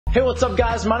Hey, what's up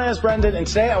guys? My name is Brendan and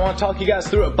today I want to talk you guys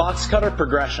through a box cutter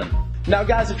progression. Now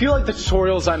guys, if you like the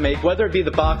tutorials I make, whether it be the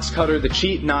box cutter, the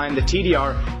cheat 9, the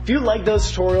TDR, if you like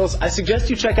those tutorials, I suggest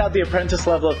you check out the apprentice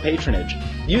level of patronage.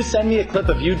 You send me a clip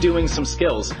of you doing some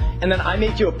skills, and then I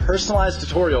make you a personalized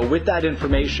tutorial with that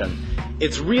information.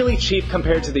 It's really cheap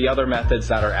compared to the other methods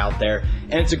that are out there,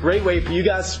 and it's a great way for you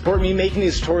guys to support me making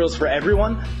these tutorials for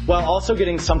everyone while also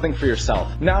getting something for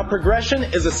yourself. Now, progression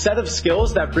is a set of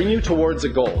skills that bring you towards a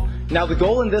goal. Now, the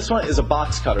goal in this one is a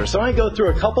box cutter, so I'm going to go through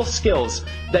a couple skills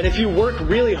that if you work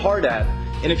really hard at,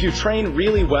 and if you train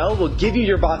really well, will give you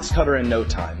your box cutter in no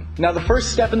time. Now, the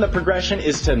first step in the progression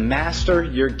is to master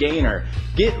your gainer.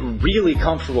 Get really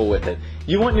comfortable with it.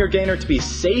 You want your gainer to be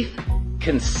safe,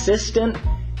 consistent,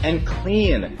 and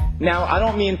clean. Now, I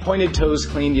don't mean pointed toes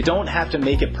clean, you don't have to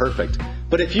make it perfect,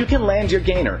 but if you can land your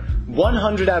gainer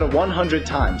 100 out of 100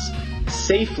 times,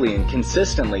 safely and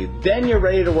consistently, then you're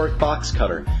ready to work box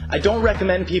cutter. I don't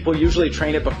recommend people usually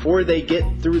train it before they get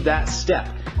through that step.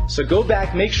 So go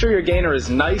back, make sure your gainer is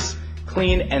nice,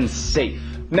 clean, and safe.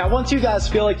 Now, once you guys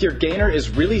feel like your gainer is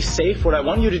really safe, what I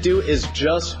want you to do is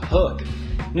just hook.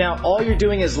 Now, all you're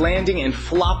doing is landing and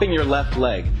flopping your left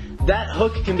leg. That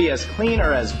hook can be as clean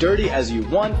or as dirty as you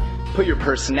want. Put your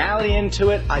personality into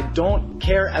it. I don't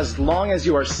care as long as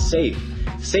you are safe.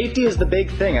 Safety is the big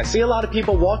thing. I see a lot of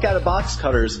people walk out of box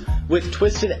cutters with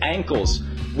twisted ankles,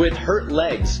 with hurt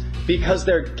legs, because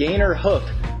their gainer hook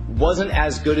wasn't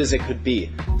as good as it could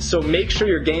be. So make sure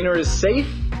your gainer is safe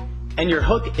and your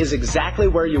hook is exactly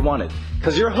where you want it.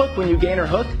 Because your hook, when you gainer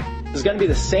hook, is going to be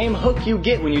the same hook you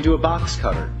get when you do a box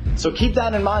cutter. So keep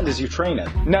that in mind as you train it.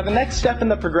 Now, the next step in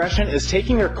the progression is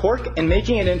taking your cork and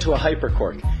making it into a hyper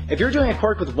cork. If you're doing a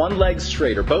cork with one leg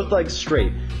straight or both legs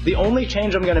straight, the only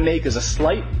change I'm going to make is a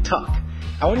slight tuck.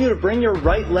 I want you to bring your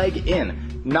right leg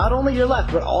in, not only your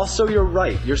left, but also your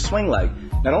right, your swing leg.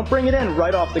 Now, don't bring it in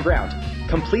right off the ground.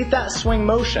 Complete that swing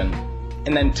motion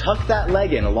and then tuck that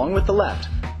leg in along with the left.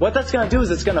 What that's going to do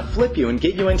is it's going to flip you and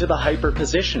get you into the hyper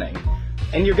positioning.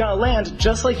 And you're going to land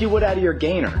just like you would out of your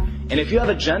gainer. And if you have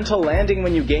a gentle landing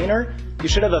when you gainer, you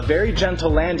should have a very gentle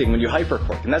landing when you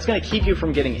hypercork. And that's going to keep you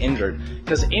from getting injured.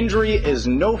 Because injury is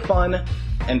no fun,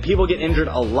 and people get injured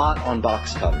a lot on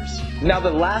box cutters. Now, the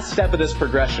last step of this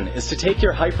progression is to take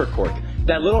your hypercork,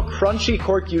 that little crunchy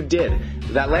cork you did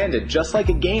that landed just like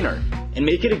a gainer, and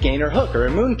make it a gainer hook or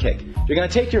a moon kick. You're going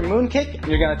to take your moon kick, and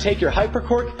you're going to take your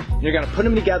hypercork, and you're going to put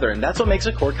them together, and that's what makes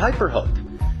a cork hyperhook.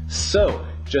 So,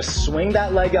 just swing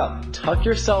that leg up, tuck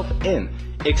yourself in,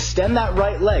 extend that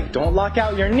right leg, don't lock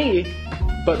out your knee,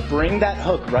 but bring that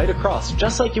hook right across,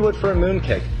 just like you would for a moon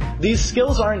kick. These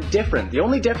skills aren't different. The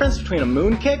only difference between a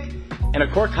moon kick and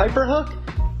a cork hyper hook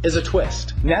is a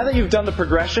twist. Now that you've done the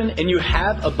progression and you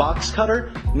have a box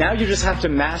cutter, now you just have to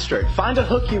master it. Find a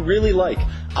hook you really like.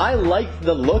 I like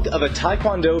the look of a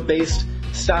Taekwondo-based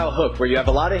style hook where you have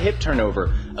a lot of hip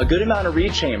turnover, a good amount of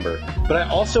rechamber, but I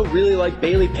also really like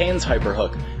Bailey Payne's hyper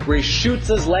hook where he shoots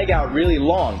his leg out really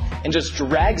long and just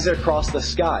drags it across the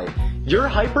sky. Your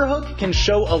hyper hook can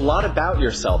show a lot about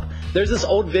yourself. There's this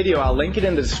old video, I'll link it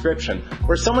in the description,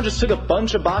 where someone just took a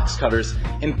bunch of box cutters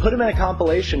and put them in a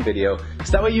compilation video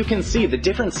so that way you can see the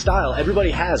different style everybody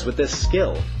has with this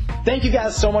skill. Thank you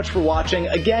guys so much for watching.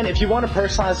 Again, if you want a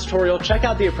personalized tutorial, check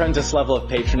out the apprentice level of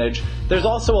patronage. There's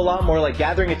also a lot more like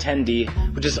gathering attendee,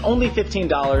 which is only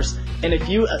 $15. And if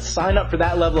you sign up for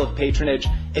that level of patronage,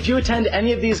 if you attend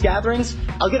any of these gatherings,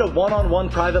 I'll get a one-on-one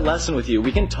private lesson with you.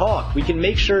 We can talk. We can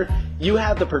make sure you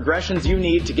have the progressions you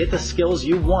need to get the skills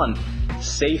you want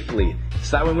safely.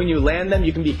 So that when you land them,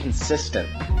 you can be consistent.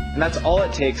 And that's all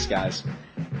it takes, guys.